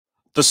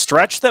The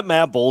stretch that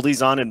Matt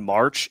Boldy's on in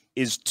March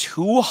is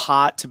too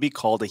hot to be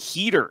called a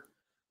heater.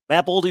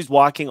 Matt Boldy's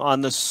walking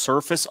on the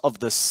surface of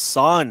the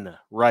sun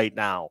right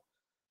now.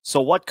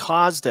 So what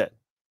caused it?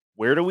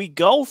 Where do we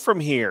go from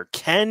here?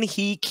 Can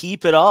he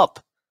keep it up?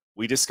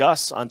 We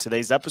discuss on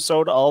today's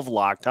episode of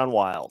Locked on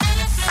Wild.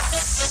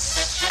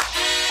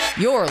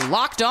 You're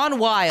Locked on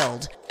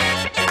Wild,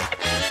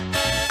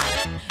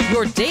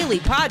 your daily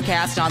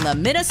podcast on the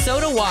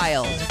Minnesota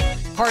Wild.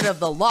 Part of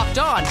the Locked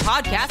On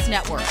Podcast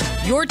Network,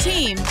 your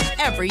team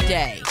every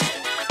day.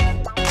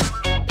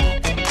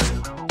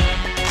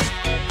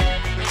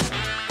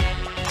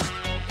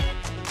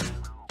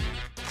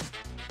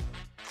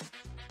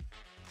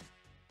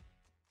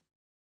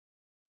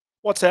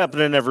 What's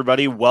happening,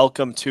 everybody?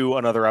 Welcome to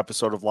another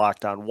episode of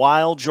Locked on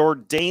Wild, your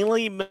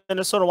daily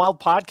Minnesota Wild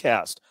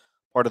podcast.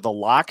 Part of the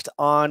Locked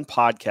on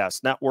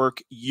Podcast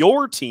Network,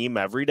 your team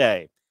every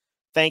day.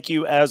 Thank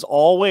you, as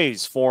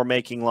always, for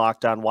making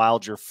Locked on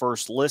Wild your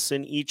first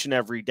listen each and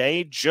every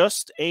day.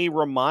 Just a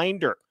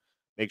reminder,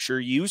 make sure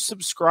you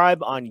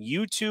subscribe on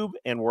YouTube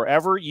and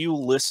wherever you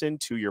listen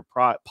to your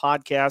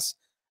podcasts,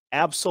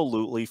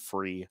 absolutely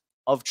free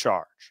of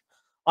charge.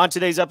 On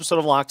today's episode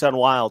of Locked on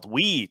Wild,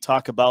 we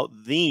talk about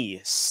the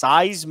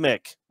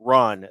seismic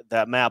run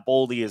that Matt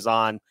Boldy is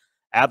on,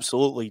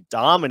 absolutely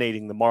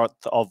dominating the month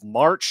of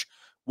March.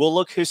 We'll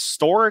look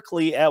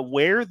historically at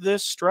where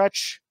this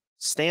stretch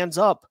stands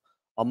up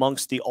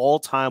amongst the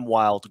all-time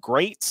Wild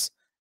greats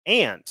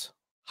and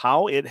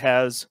how it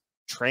has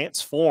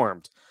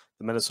transformed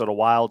the Minnesota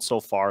Wild so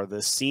far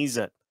this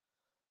season.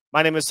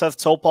 My name is Seth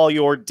Topal,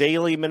 your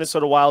daily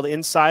Minnesota Wild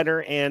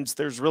insider, and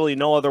there's really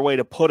no other way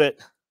to put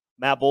it.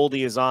 Matt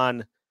Boldy is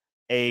on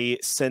a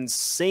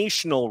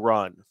sensational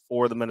run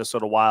for the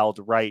Minnesota Wild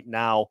right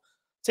now.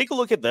 Take a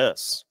look at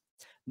this.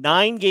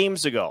 9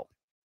 games ago,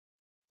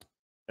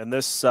 and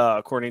this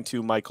according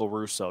to Michael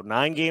Russo,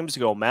 9 games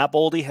ago, Matt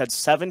Boldy had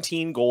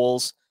 17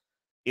 goals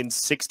in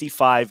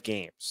 65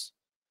 games.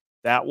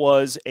 That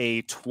was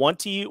a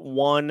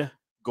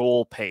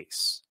 21-goal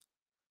pace.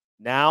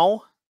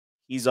 Now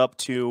he's up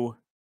to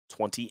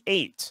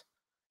 28.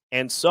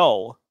 And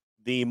so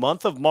the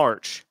month of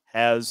March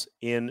has,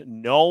 in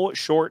no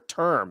short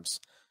terms,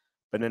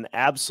 been an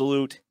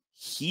absolute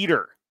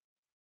heater,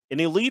 an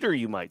eliter,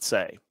 you might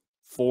say,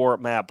 for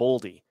Matt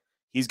Boldy.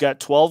 He's got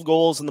 12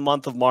 goals in the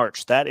month of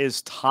March. That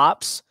is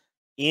tops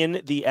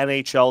in the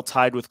NHL,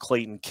 tied with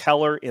Clayton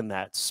Keller in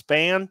that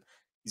span.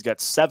 He's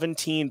got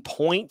 17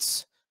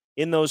 points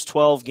in those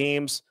 12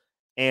 games.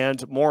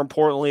 And more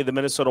importantly, the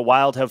Minnesota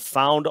Wild have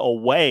found a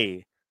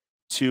way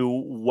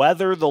to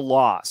weather the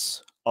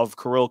loss of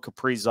Kirill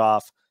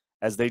Kaprizov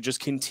as they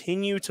just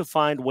continue to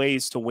find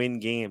ways to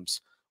win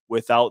games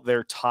without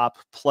their top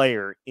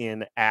player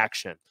in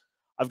action.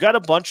 I've got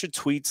a bunch of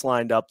tweets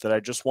lined up that I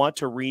just want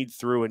to read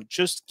through and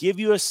just give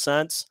you a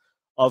sense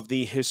of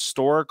the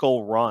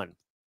historical run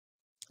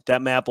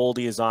that Matt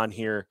Boldy is on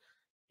here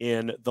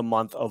in the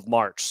month of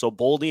March. So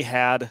Boldy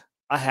had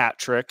a hat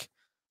trick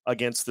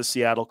against the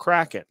Seattle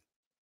Kraken.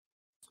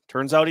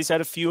 Turns out he's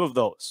had a few of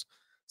those.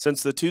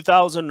 Since the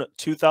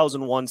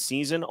 2000-2001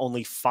 season,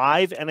 only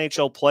 5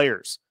 NHL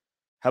players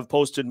have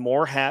posted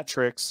more hat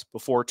tricks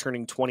before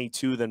turning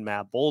 22 than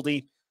Matt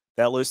Boldy.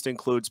 That list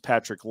includes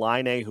Patrick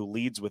Laine, who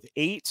leads with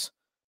 8.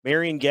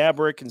 Marian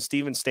Gaborik and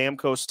Steven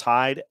Stamkos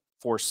tied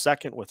for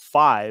second with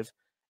 5.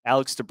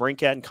 Alex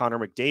DeBrincat and Connor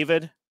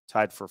McDavid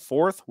tied for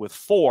 4th with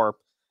 4.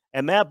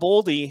 And Matt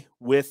Boldy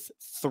with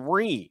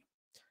 3.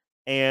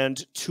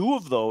 And 2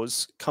 of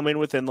those come in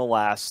within the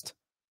last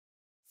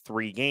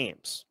 3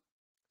 games.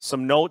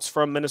 Some notes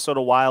from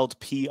Minnesota Wild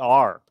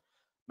PR.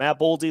 Matt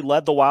Boldy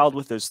led the Wild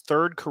with his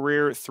 3rd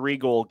career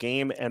 3-goal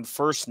game and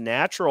first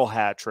natural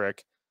hat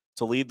trick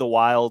to lead the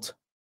Wild,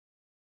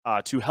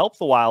 to help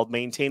the Wild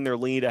maintain their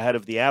lead ahead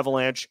of the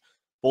Avalanche.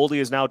 Boldy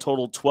has now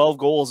totaled 12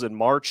 goals in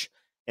March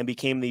and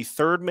became the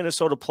 3rd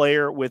Minnesota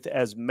player with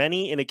as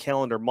many in a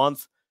calendar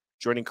month,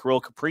 joining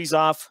Kirill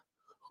Kaprizov,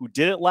 who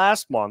did it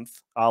last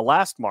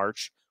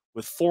March,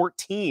 with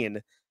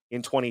 14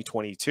 in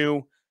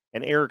 2022,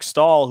 and Eric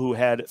Staal, who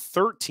had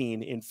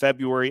 13 in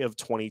February of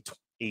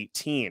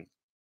 2018.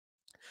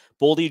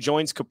 Boldy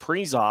joins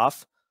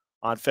Kaprizov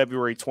on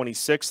February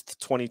 26th,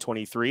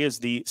 2023, as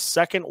the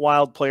 2nd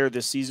Wild player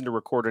this season to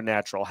record a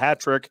natural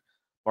hat trick,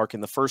 marking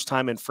the first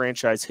time in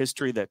franchise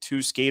history that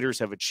 2 skaters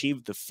have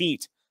achieved the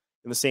feat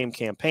in the same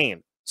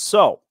campaign.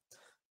 So,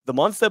 the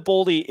month that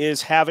Boldy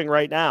is having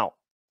right now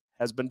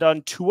has been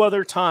done 2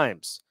 other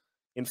times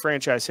in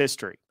franchise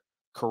history.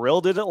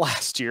 Kirill did it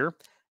last year,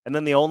 and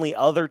then the only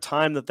other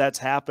time that that's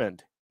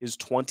happened is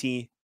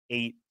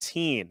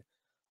 2018.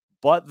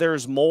 But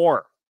there's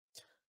more.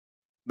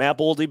 Matt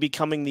Boldy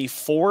becoming the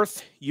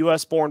 4th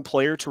U.S.-born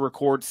player to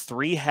record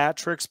 3 hat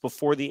tricks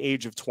before the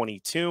age of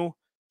 22,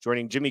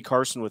 joining Jimmy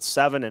Carson with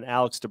 7 and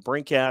Alex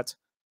DeBrincat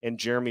and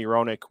Jeremy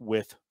Roenick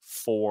with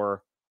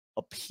 4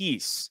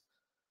 apiece.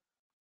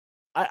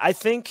 I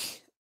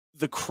think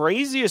the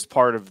craziest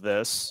part of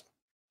this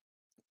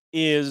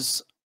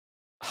is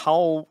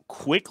how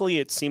quickly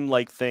it seemed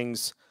like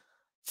things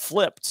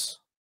flipped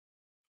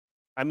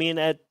I mean,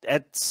 at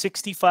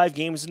 65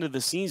 games into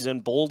the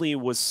season, Boldy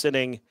was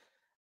sitting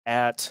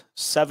at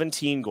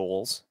 17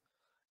 goals.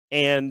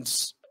 And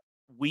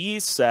we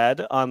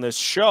said on this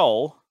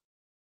show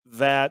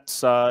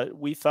that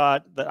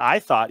I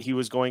thought he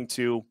was going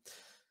to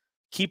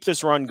keep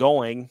this run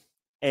going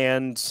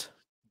and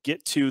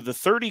get to the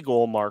 30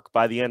 goal mark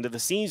by the end of the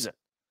season.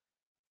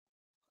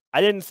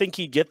 I didn't think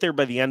he'd get there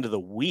by the end of the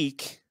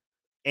week.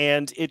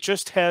 And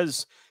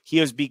he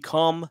has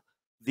become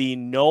the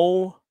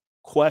no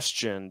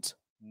questioned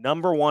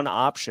number one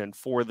option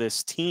for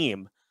this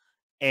team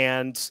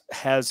and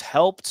has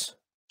helped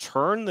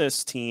turn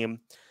this team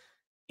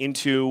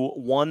into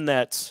one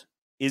that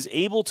is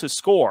able to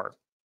score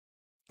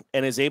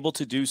and is able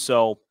to do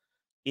so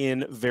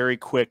in very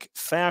quick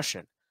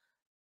fashion.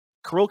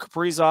 Kirill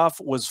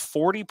Kaprizov was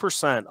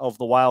 40% of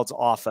the Wild's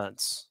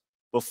offense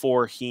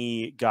before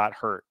he got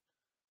hurt.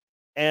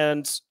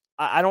 And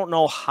I don't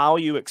know how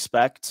you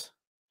expect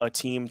a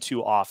team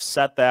to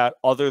offset that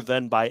other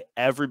than by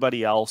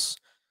everybody else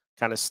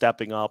kind of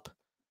stepping up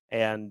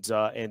and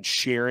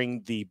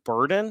sharing the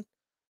burden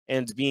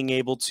and being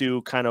able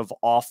to kind of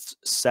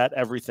offset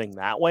everything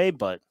that way.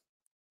 But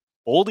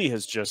Boldy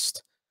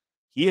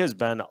has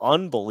been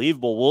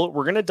unbelievable.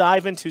 We're going to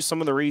dive into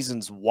some of the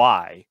reasons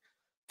why,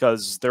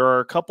 because there are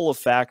a couple of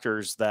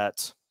factors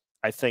that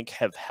I think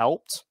have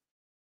helped,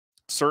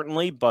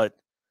 certainly, but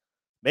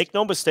make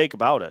no mistake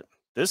about it.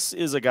 This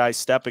is a guy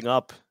stepping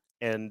up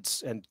and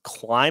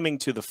climbing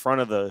to the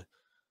front of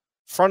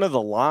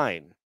the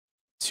line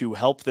to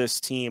help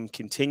this team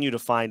continue to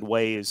find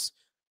ways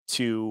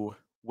to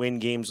win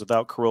games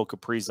without Kirill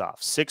Kaprizov.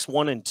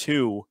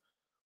 6-1-2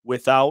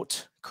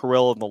 without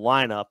Kirill in the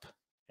lineup,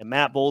 and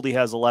Matt Boldy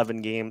has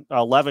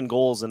 11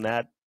 goals in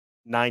that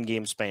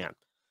 9-game span.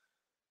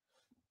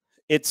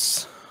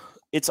 It's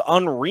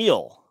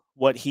unreal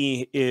what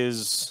he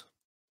is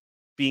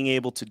being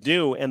able to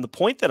do. And the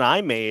point that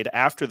I made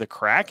after the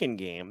Kraken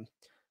game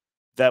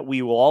that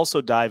we will also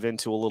dive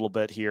into a little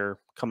bit here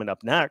coming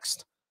up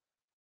next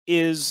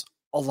is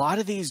a lot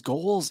of these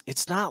goals,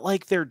 it's not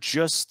like they're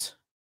just,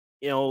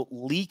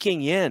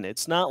 leaking in.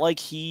 It's not like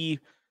he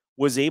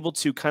was able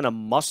to kind of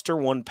muster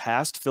one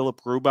past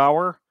Philip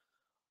Grubauer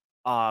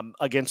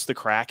against the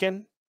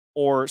Kraken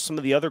or some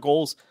of the other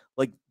goals.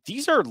 Like,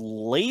 these are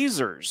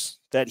lasers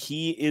that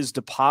he is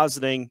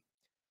depositing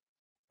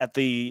at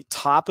the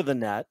top of the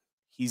net.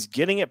 He's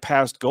getting it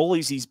past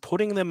goalies. He's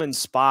putting them in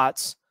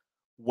spots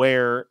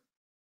where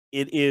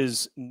it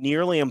is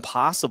nearly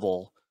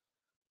impossible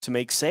to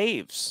make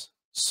saves.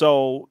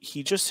 So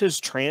he just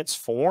has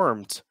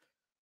transformed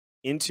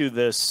into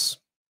this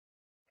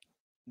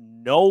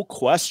no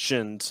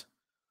questioned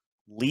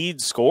lead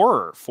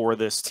scorer for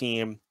this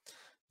team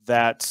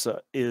that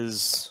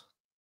is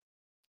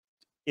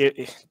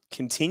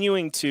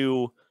continuing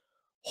to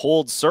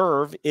hold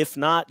serve, if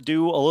not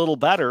do a little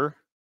better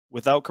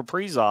without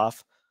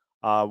Kaprizov,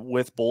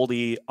 with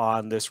Boldy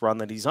on this run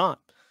that he's on.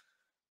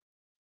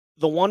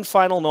 The one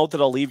final note that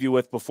I'll leave you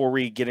with before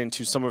we get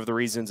into some of the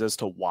reasons as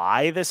to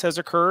why this has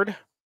occurred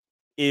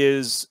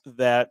is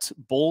that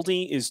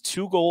Boldy is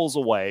 2 goals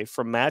away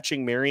from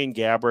matching Marian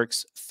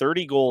Gabourik's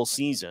 30-goal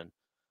season,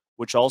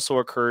 which also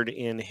occurred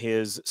in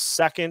his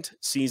second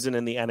season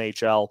in the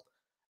NHL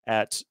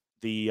at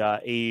the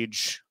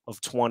age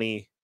of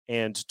 20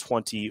 and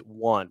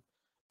 21.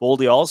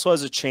 Boldy also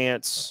has a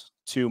chance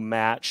to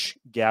match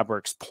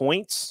Gabourik's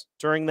points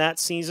during that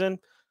season,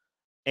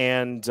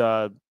 and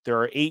there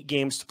are 8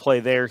 games to play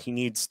there. He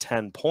needs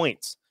 10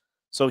 points.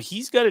 So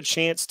he's got a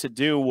chance to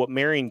do what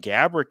Marian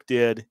Gaborik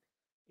did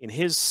in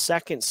his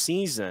second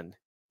season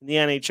in the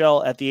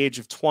NHL at the age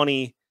of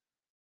 20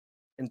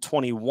 and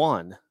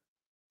 21.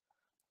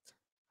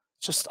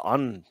 Just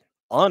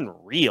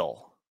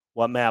unreal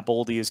what Matt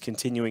Boldy is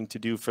continuing to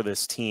do for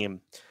this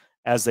team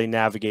as they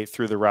navigate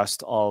through the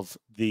rest of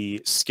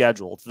the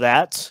schedule.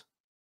 That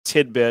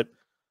tidbit,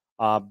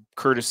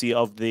 courtesy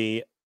of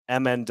the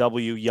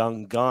MNW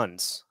Young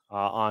Guns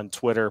on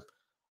Twitter,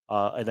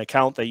 an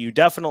account that you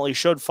definitely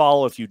should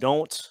follow. If you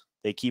don't,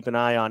 they keep an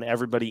eye on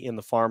everybody in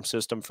the farm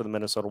system for the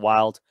Minnesota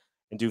Wild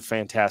and do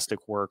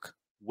fantastic work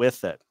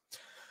with it.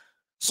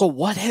 So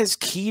what has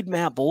keyed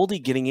Matt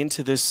Boldy getting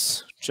into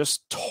this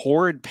just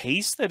torrid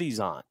pace that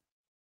he's on?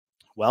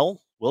 Well,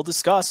 we'll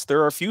discuss.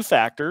 There are a few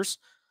factors,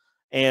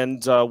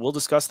 and we'll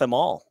discuss them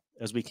all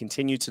as we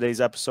continue today's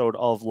episode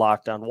of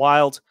Locked On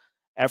Wild.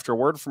 After a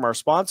word from our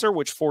sponsor,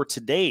 which for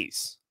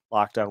today's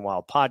Locked On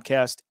Wild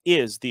podcast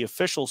is the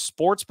official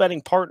sports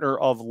betting partner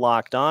of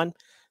Locked On.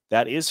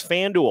 That is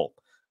FanDuel.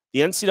 The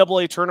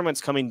NCAA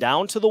tournament's coming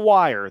down to the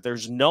wire.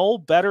 There's no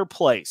better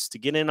place to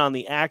get in on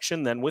the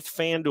action than with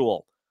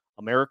FanDuel,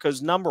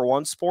 America's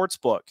 #1 sports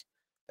book.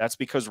 That's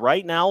because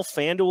right now,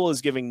 FanDuel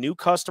is giving new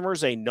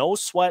customers a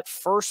no-sweat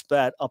first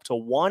bet up to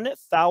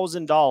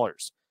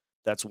 $1,000.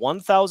 That's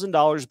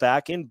 $1,000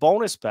 back in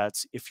bonus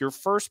bets if your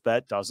first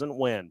bet doesn't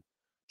win.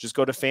 Just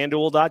go to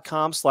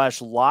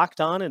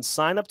FanDuel.com/lockedon and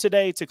sign up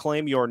today to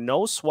claim your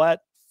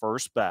no-sweat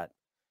first bet.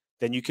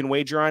 Then you can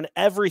wager on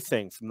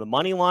everything from the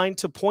money line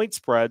to point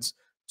spreads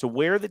to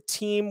where the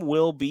team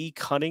will be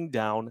cutting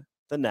down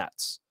the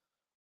nets,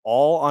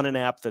 all on an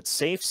app that's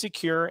safe,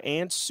 secure,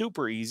 and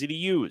super easy to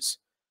use.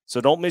 So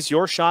don't miss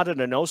your shot at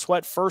a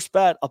no-sweat first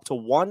bet up to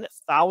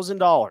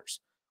 $1,000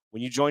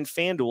 when you join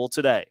FanDuel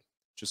today.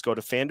 Just go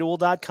to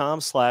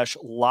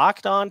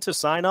FanDuel.com/lockedon to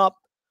sign up.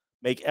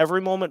 Make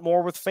every moment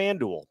more with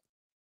FanDuel.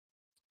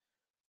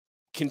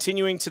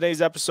 Continuing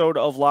today's episode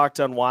of Locked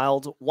on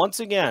Wild,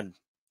 once again,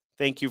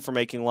 thank you for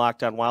making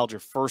Locked on Wild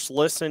your first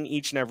listen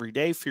each and every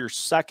day. For your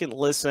second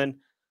listen,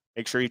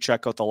 make sure you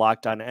check out the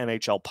Locked on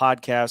NHL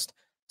podcast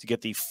to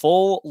get the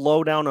full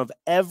lowdown of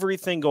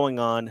everything going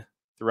on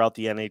throughout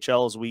the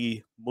NHL as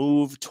we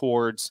move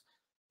towards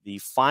the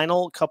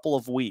final couple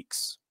of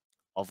weeks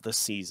of the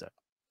season.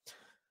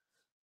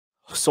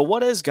 So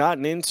what has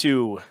gotten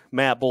into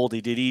Matt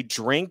Boldy? Did he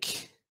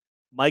drink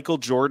Michael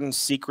Jordan's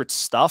secret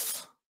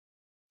stuff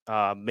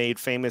made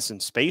famous in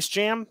Space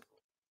Jam?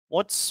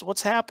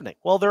 What's happening?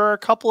 Well, there are a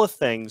couple of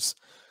things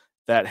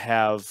that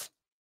have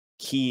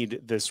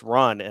keyed this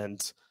run,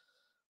 and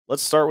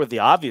let's start with the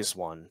obvious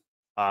one.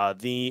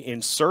 The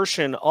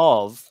insertion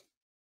of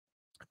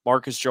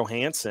Marcus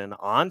Johansson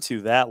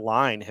onto that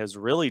line has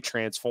really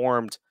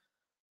transformed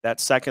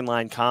that second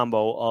line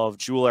combo of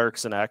Joel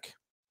Eriksson,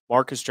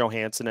 Marcus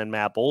Johansson, and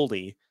Matt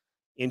Boldy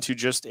into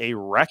just a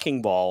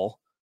wrecking ball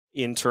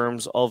in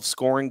terms of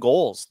scoring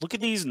goals. Look at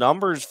these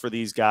numbers for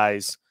these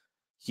guys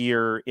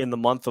here in the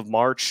month of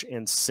March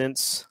and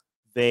since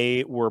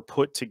they were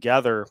put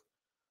together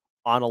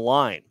on a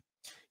line.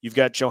 You've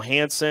got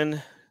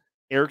Johansson,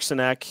 Eriksson,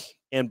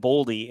 and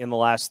Boldy in the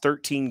last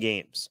 13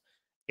 games.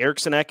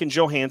 Eriksson and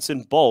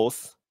Johansson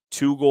both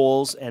 2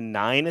 goals and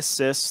 9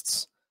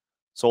 assists.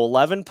 So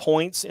 11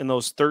 points in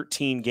those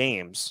 13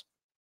 games.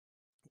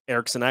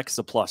 Eriksson is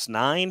a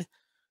 +9.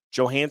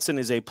 Johansson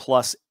is a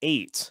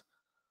 +8.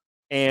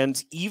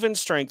 And even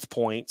strength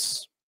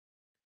points,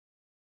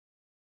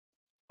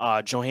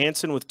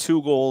 Johansson with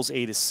 2 goals,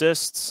 8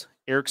 assists.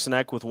 Eriksson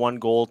with 1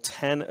 goal,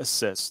 10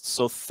 assists.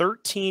 So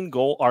 3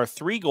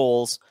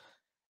 goals,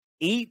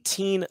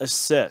 18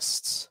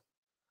 assists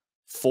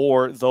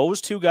for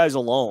those 2 guys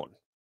alone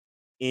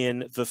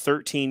in the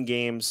 13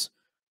 games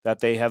that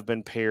they have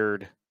been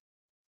paired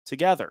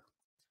together.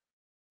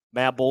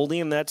 Matt Boldy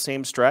in that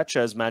same stretch,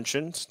 as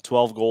mentioned,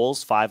 12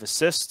 goals, 5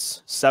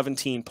 assists,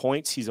 17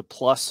 points. He's a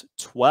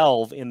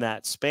 +12 in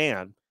that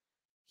span.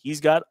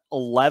 He's got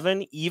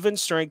 11 even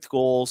strength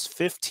goals,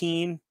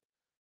 15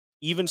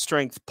 even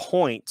strength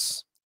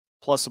points,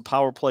 plus a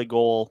power play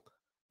goal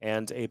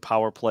and a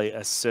power play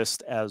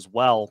assist as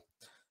well.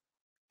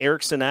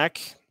 Eriksson,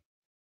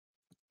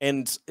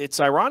 and it's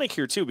ironic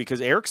here too,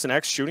 because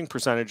Eriksson's shooting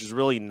percentage is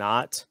really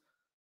not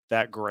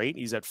that great.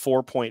 He's at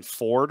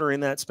 4.4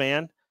 during that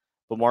span.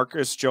 But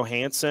Marcus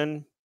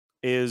Johansson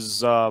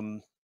is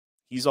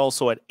he's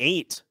also at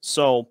 8.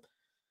 So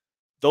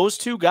those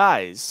 2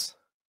 guys,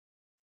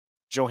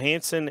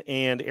 Johansson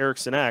and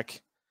Eriksson,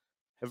 have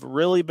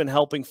really been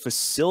helping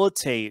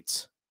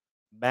facilitate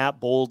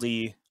Matt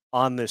Boldy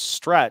on this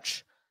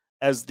stretch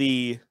as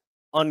the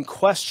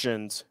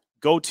unquestioned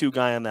go-to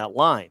guy on that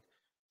line.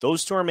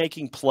 Those 2 are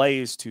making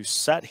plays to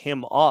set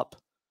him up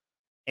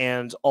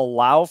and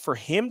allow for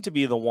him to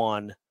be the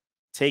one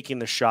taking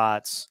the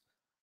shots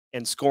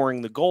and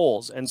scoring the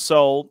goals. And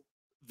so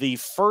the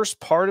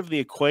first part of the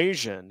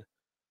equation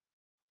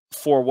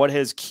for what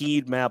has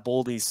keyed Matt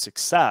Boldy's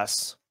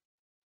success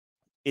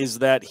is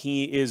that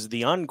he is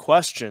the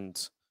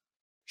unquestioned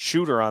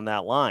shooter on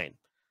that line.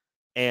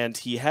 And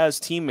he has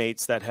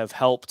teammates that have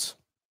helped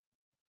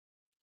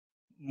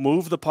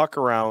move the puck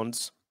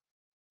around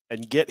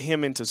and get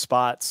him into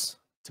spots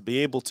to be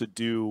able to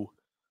do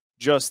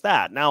just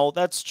that. Now,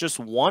 that's just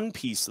one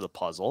piece of the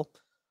puzzle.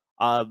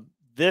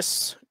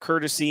 This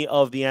courtesy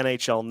of the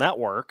NHL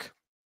Network.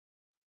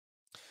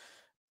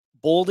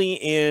 Boldy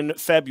in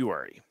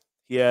February,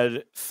 he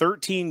had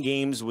 13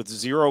 games with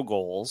 0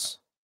 goals,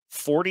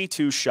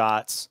 42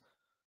 shots,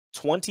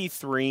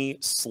 23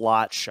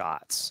 slot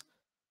shots.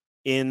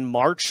 In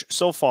March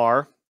so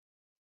far,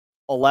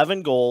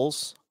 11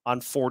 goals on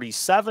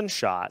 47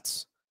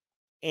 shots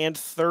and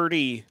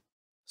 30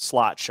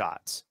 slot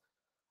shots.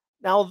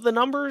 Now, the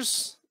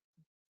numbers,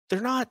 they're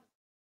not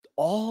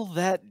all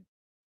that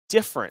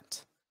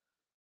different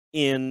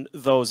in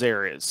those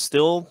areas.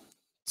 Still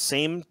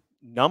same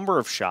number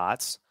of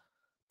shots,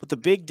 but the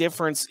big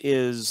difference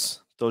is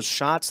those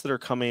shots that are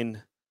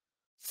coming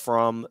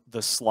from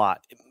the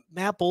slot.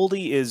 Matt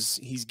Boldy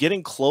he's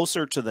getting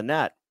closer to the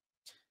net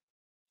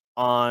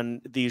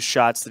on these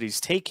shots that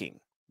he's taking,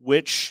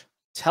 which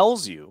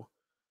tells you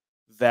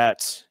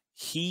that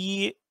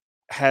he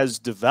has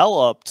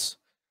developed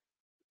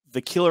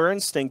the killer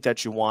instinct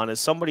that you want as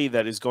somebody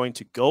that is going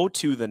to go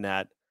to the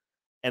net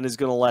and is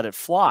going to let it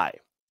fly.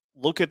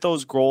 Look at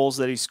those goals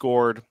that he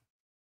scored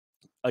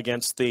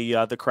against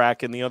the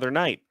Kraken the other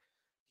night.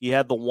 He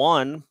had the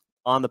one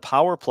on the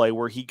power play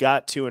where he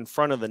got to in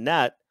front of the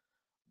net.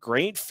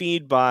 Great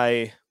feed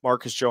by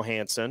Marcus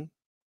Johansson,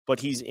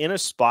 but he's in a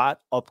spot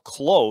up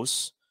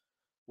close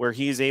where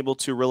he's able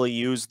to really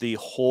use the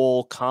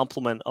whole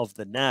complement of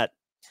the net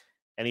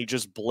and he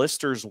just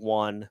blisters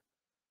one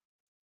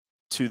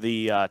to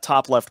the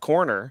top left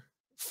corner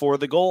for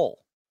the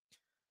goal.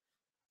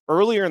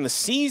 Earlier in the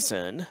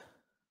season,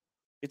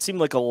 it seemed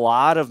like a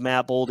lot of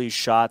Matt Boldy's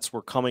shots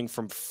were coming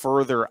from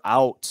further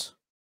out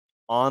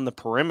on the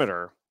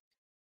perimeter,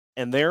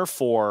 and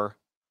therefore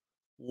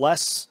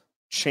less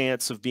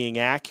chance of being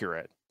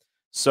accurate.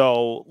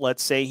 So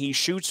let's say he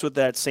shoots with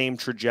that same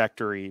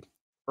trajectory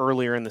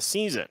earlier in the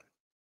season.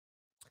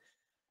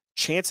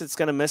 Chance it's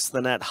going to miss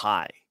the net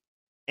high.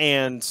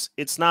 And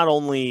it's not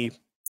only,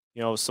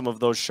 some of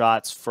those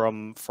shots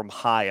from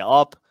high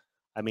up.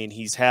 I mean,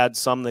 he's had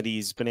some that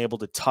he's been able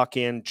to tuck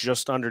in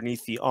just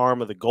underneath the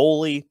arm of the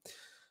goalie.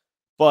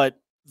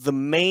 But the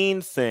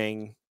main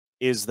thing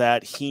is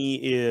that he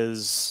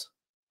is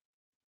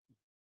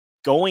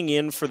going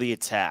in for the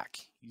attack.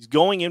 He's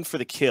going in for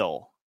the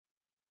kill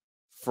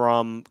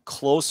from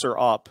closer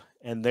up,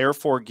 and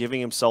therefore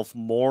giving himself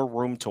more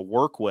room to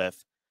work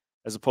with,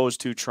 as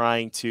opposed to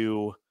trying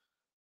to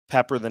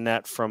pepper the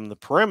net from the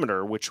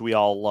perimeter, which we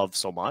all love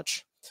so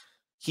much.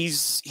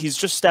 He's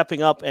just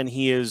stepping up, and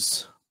he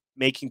is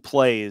making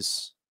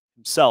plays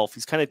himself.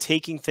 He's kind of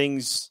taking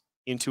things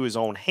into his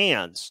own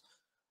hands,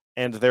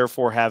 and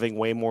therefore having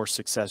way more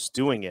success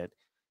doing it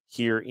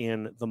here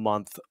in the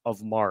month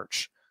of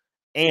March.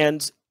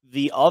 And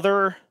the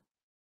other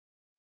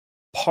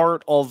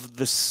part of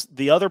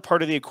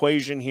the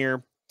equation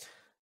here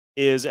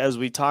is, as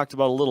we talked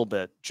about a little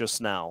bit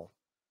just now,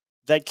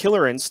 that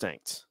killer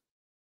instinct.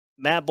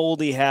 Matt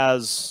Boldy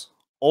has,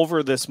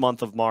 over this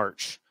month of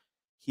March,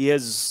 he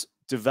has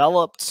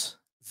developed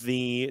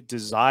the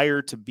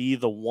desire to be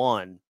the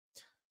one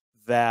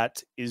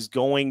that is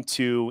going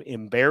to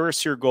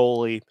embarrass your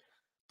goalie,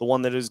 the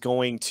one that is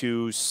going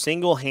to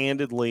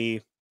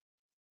single-handedly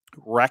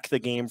wreck the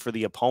game for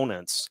the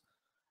opponents.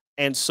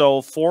 And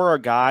so for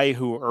a guy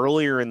who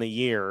earlier in the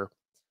year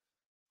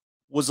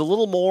was a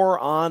little more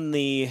on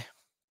the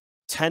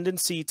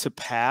tendency to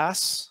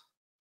pass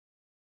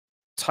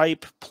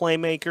type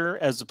playmaker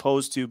as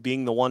opposed to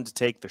being the one to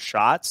take the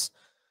shots,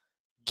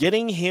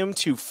 getting him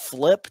to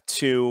flip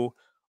to,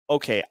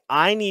 okay,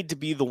 I need to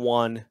be the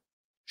one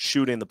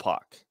shooting the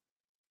puck.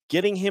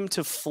 Getting him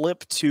to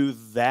flip to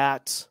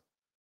that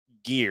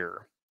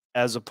gear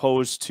as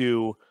opposed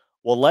to,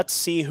 well, let's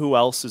see who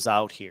else is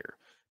out here.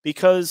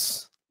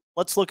 Because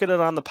let's look at it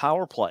on the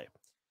power play.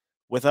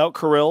 Without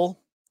Kirill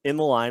in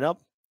the lineup,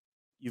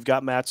 you've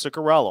got Matt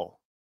Zuccarello,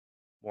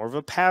 more of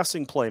a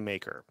passing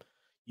playmaker.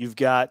 You've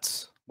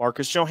got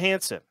Marcus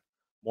Johansson,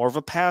 more of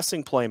a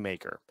passing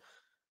playmaker.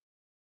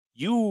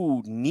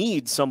 You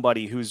need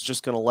somebody who's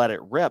just going to let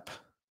it rip.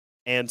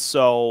 And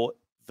so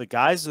the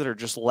guys that are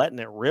just letting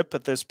it rip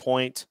at this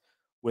point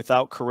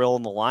without Kirill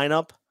in the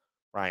lineup,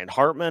 Ryan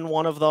Hartman,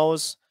 one of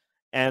those,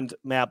 and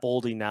Matt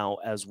Boldy now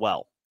as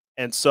well.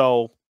 And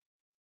so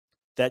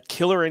that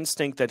killer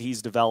instinct that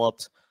he's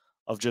developed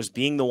of just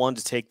being the one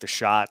to take the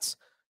shots,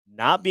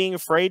 not being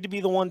afraid to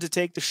be the one to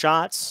take the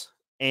shots,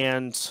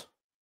 and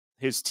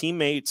his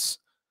teammates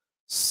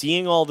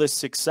seeing all this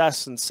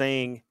success and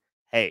saying,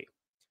 hey,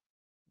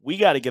 we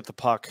got to get the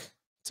puck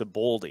to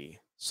Boldy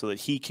so that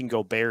he can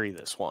go bury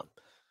this one.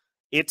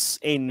 It's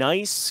a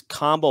nice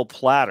combo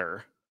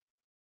platter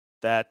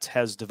that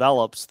has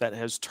developed, that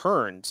has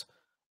turned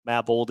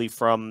Matt Boldy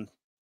from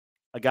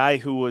a guy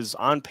who was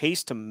on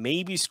pace to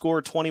maybe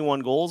score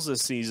 21 goals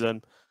this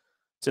season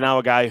to now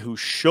a guy who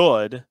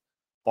should,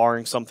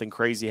 barring something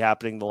crazy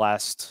happening the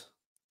last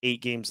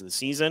 8 games of the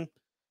season,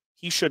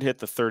 he should hit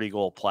the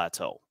 30-goal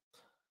plateau.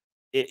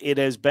 It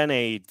has been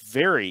a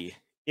very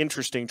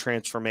interesting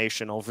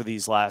transformation over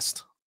these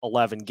last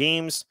 11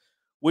 games,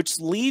 which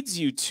leads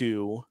you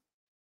to,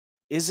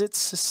 is it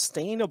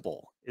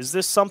sustainable? Is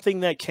this something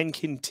that can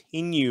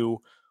continue,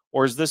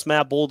 or is this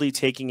Matt Boldy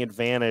taking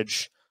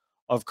advantage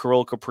of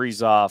Kirill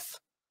Kaprizov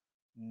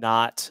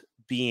not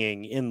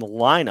being in the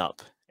lineup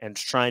and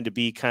trying to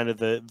be kind of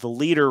the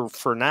leader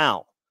for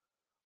now?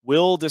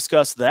 We'll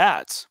discuss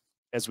that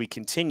as we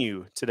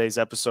continue today's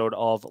episode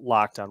of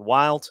Locked on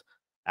Wild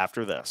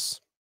after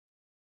this.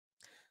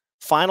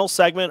 Final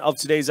segment of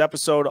today's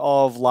episode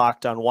of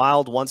Locked on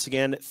Wild. Once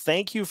again,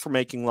 thank you for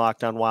making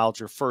Locked on Wild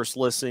your first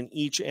listen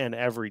each and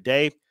every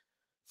day.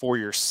 For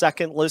your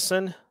second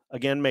listen,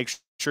 again, make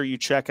sure you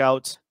check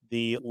out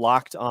the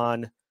Locked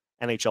on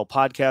NHL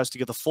podcast to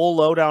get the full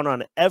lowdown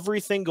on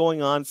everything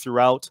going on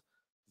throughout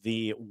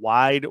the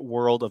wide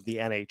world of the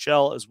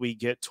NHL as we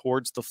get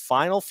towards the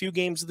final few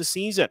games of the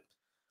season.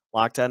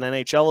 Locked on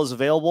NHL is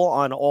available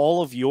on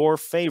all of your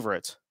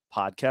favorite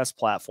podcast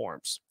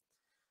platforms.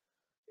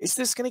 Is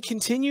this going to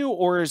continue,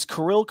 or is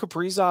Kirill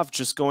Kaprizov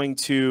just going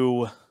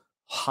to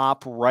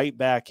hop right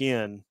back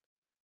in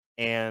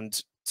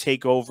and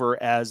take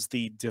over as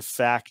the de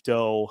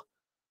facto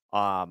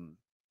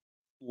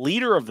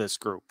leader of this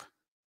group?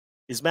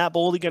 Is Matt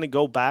Boldy going to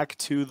go back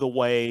to the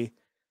way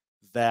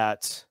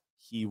that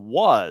he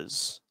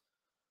was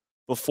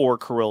before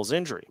Kirill's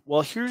injury?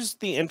 Well, here's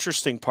the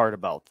interesting part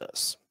about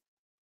this.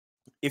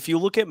 If you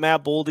look at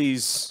Matt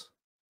Boldy's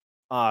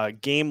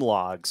game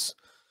logs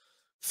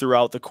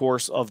throughout the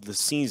course of the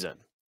season,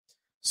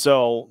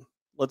 so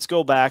let's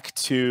go back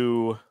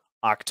to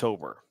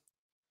October.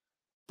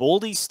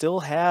 Boldy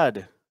still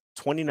had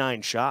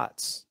 29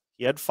 shots.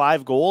 He had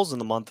 5 goals in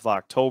the month of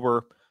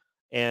October.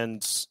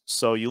 And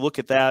so you look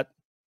at that,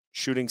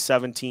 shooting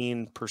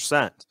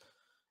 17%.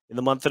 In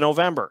the month of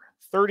November,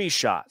 30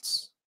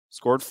 shots,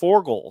 scored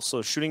 4 goals.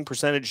 So shooting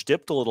percentage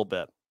dipped a little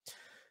bit.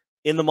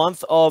 In the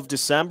month of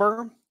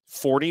December,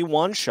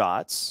 41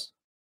 shots,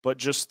 but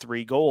just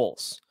 3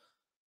 goals.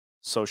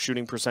 So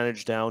shooting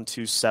percentage down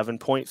to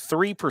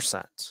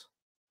 7.3%.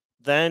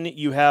 Then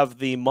you have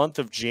the month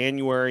of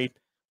January,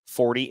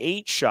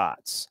 48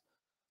 shots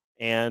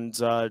and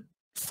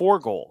 4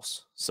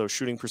 goals. So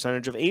shooting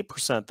percentage of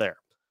 8% there.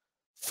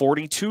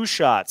 42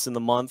 shots in the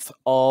month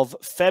of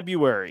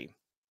February,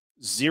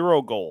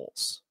 0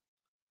 goals.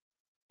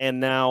 And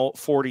now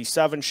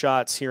 47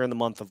 shots here in the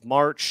month of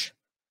March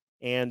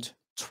and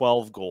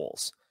 12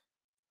 goals.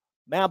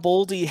 Matt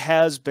Boldy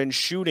has been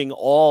shooting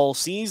all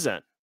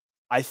season.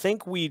 I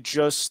think we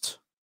just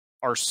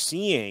are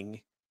seeing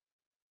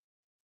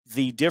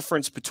the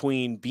difference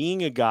between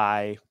being a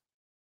guy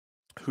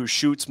who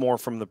shoots more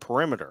from the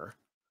perimeter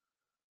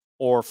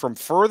or from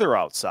further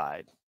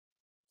outside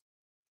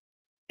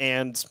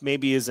and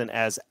maybe isn't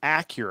as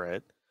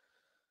accurate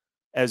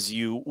as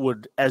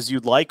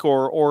you'd like,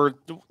 or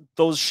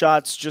those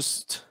shots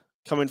just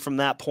coming from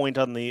that point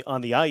on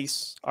the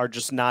ice are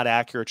just not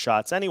accurate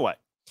shots anyway.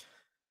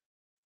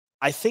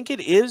 I think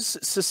it is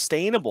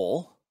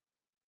sustainable,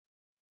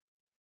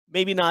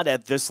 maybe not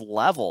at this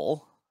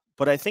level,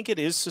 but I think it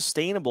is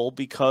sustainable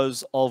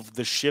because of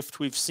the shift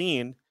we've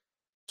seen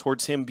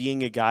towards him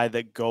being a guy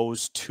that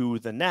goes to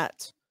the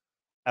net,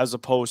 as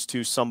opposed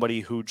to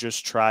somebody who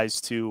just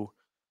tries to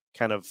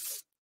kind of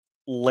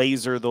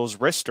laser those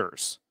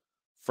wristers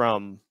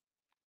from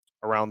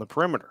around the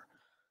perimeter.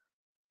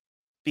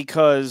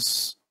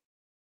 Because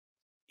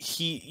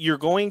you're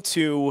going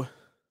to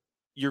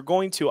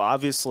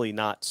obviously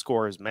not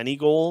score as many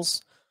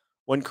goals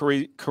when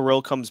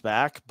Kirill comes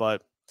back,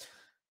 but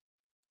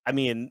I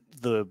mean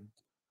the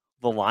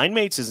line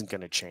mates isn't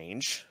going to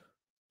change.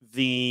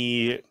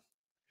 The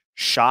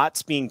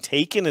shots being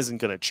taken isn't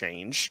going to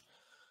change.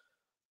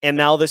 And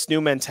now this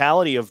new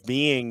mentality of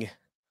being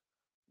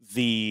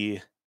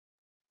the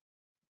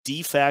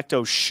de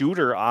facto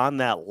shooter on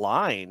that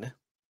line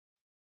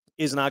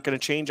is not going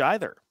to change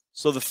either.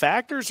 So the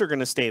factors are going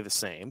to stay the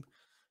same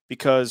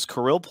because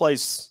Kirill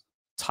plays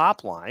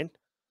top line,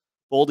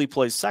 Boldy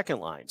plays second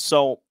line.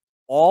 So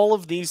all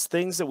of these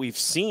things that we've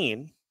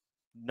seen,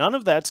 none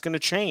of that's going to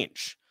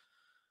change.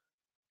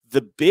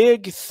 The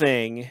big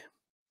thing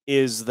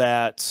is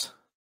that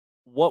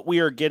what we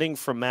are getting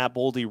from Matt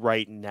Boldy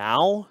right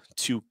now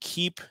to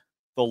keep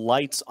the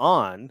lights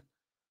on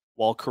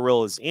while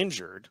Kirill is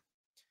injured,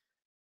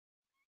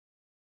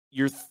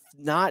 you're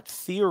not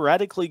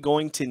theoretically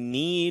going to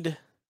need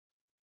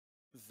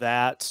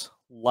that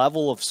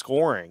level of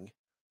scoring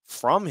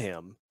from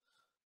him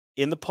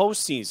in the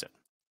postseason.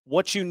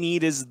 What you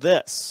need is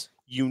this.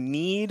 You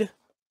need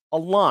a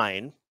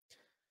line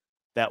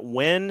that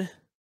when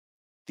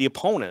the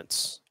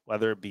opponents,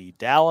 whether it be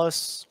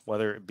Dallas,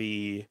 whether it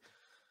be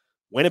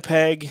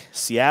Winnipeg,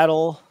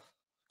 Seattle,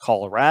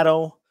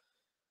 Colorado,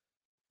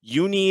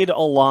 you need a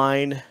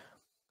line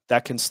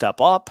that can step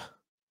up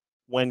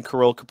when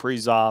Kirill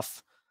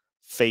Kaprizov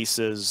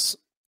faces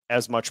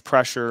as much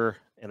pressure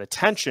and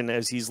attention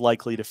as he's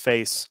likely to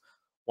face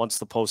once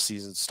the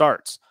postseason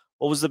starts.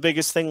 What was the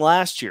biggest thing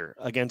last year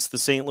against the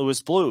St. Louis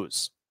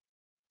Blues?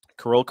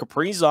 Kirill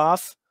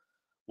Kaprizov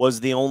was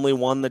the only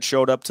one that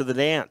showed up to the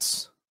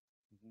dance.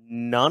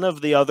 None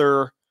of the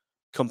other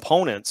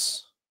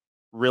components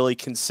really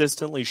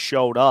consistently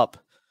showed up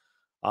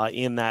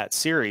in that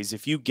series.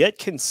 If you get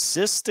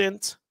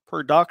consistent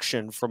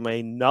production from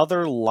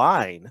another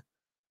line,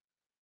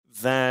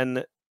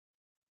 then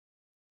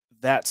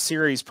that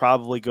series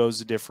probably goes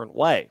a different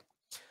way.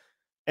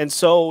 And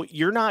so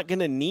you're not going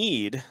to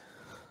need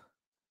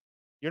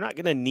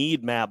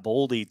Matt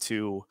Boldy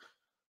to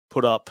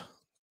put up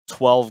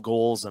 12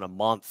 goals in a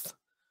month.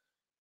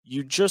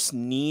 You just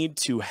need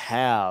to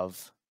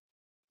have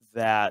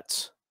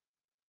that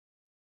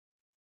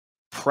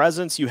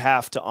presence you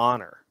have to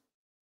honor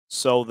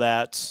so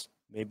that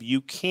maybe you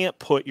can't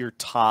put your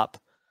top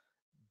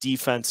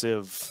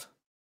defensive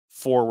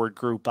forward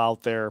group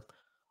out there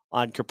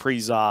on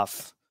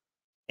Kaprizov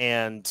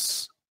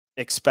and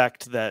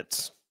expect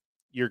that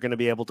you're going to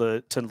be able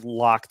to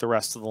lock the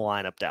rest of the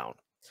lineup down.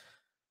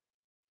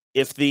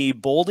 If the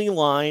Boldy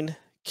line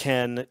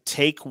can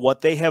take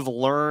what they have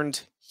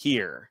learned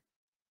here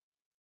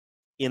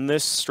in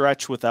this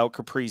stretch without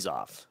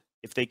Kaprizov,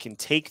 if they can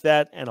take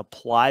that and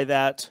apply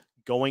that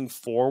going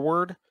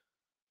forward,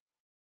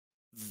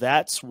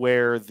 that's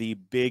where the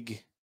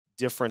big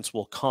difference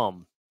will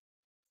come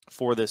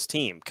for this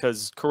team.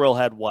 Because Kirill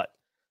had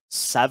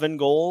 7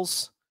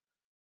 goals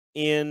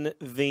in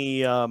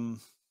the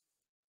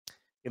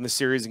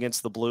series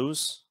against the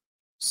Blues.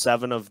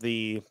 7 of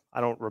the,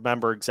 I don't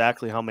remember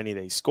exactly how many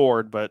they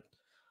scored, but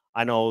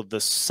I know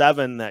the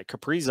 7 that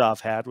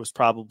Kaprizov had was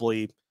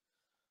probably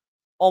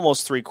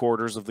almost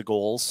 3/4 of the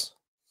goals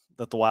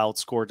that the Wild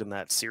scored in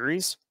that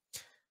series.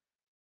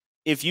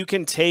 If you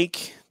can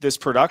take this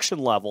production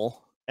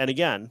level, and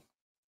again,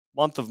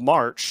 month of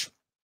March,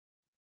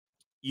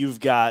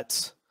 you've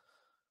got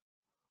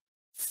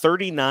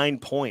 39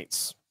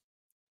 points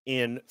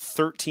in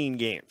 13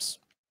 games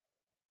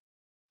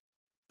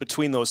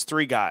between those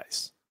three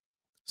guys.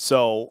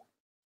 So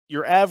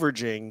you're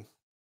averaging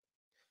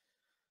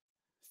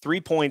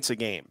 3 points a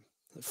game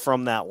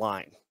from that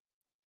line.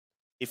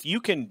 If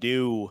you can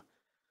do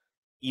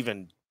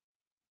even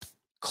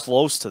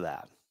close to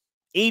that,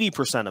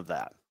 80% of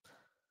that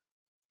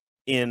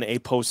in a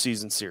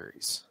postseason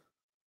series,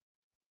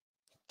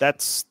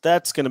 that's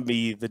going to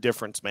be the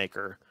difference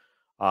maker.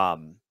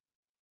 And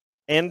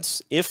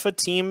if a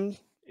team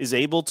is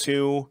able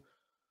to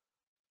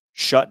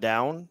shut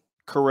down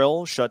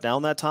Kirill, shut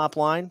down that top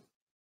line,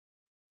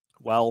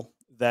 well,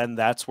 then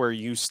that's where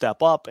you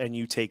step up and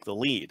you take the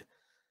lead,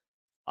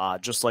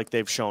 just like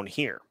they've shown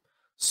here.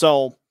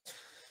 So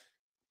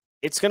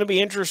it's going to be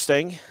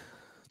interesting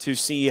to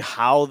see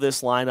how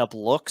this lineup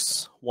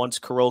looks once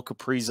Kirill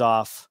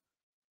Kaprizov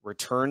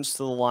returns to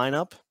the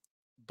lineup.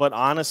 But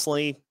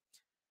honestly,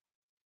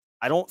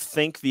 I don't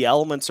think the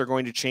elements are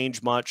going to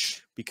change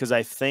much, because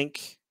I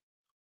think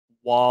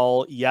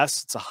while,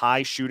 yes, it's a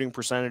high shooting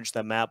percentage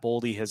that Matt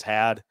Boldy has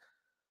had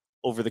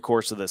over the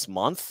course of this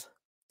month,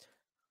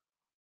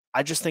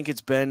 I just think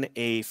it's been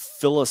a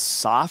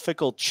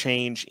philosophical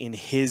change in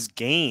his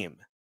game.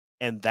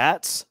 And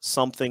that's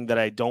something that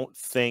I don't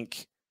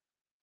think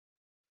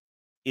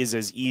is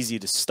as easy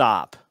to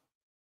stop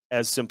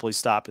as simply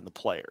stopping the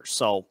player.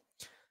 So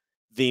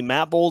the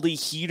Matt Boldy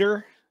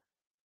heater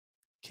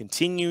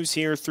continues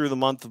here through the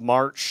month of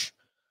March.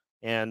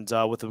 And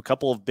with a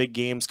couple of big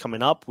games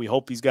coming up, we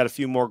hope he's got a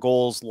few more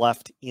goals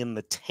left in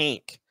the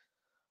tank.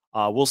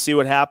 We'll see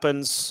what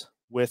happens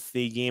with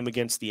the game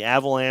against the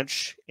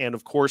Avalanche. And,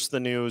 of course, the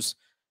news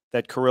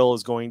that Kirill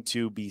is going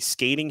to be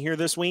skating here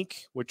this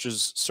week, which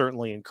is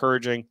certainly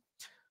encouraging.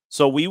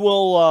 So we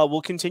will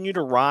we'll continue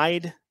to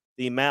ride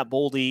the Matt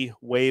Boldy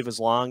wave as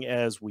long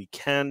as we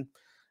can,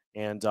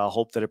 and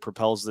hope that it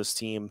propels this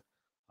team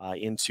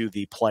into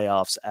the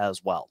playoffs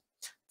as well.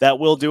 That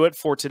will do it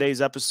for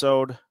today's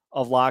episode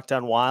of Locked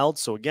On Wild.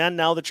 So again,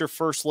 now that your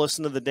first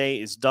listen of the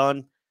day is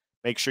done,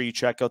 make sure you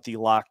check out the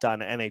Locked On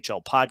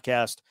NHL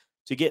podcast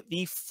to get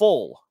the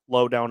full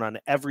lowdown on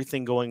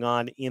everything going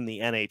on in the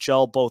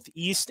NHL, both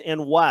East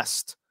and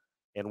West,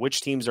 and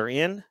which teams are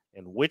in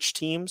and which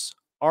teams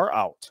are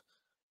out.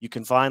 You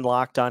can find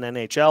Locked On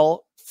NHL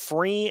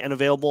free and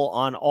available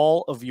on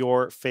all of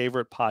your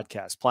favorite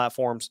podcast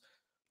platforms,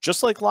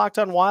 just like Locked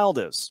On Wild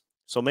is.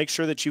 So make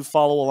sure that you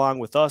follow along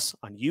with us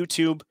on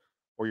YouTube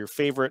or your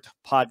favorite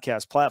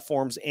podcast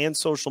platforms and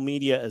social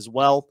media as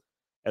well,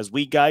 as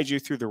we guide you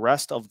through the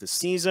rest of the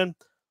season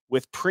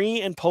with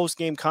pre- and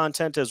post-game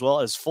content, as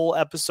well as full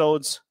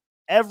episodes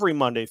every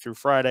Monday through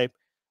Friday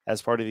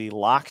as part of the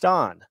Locked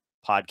On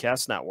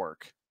Podcast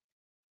Network.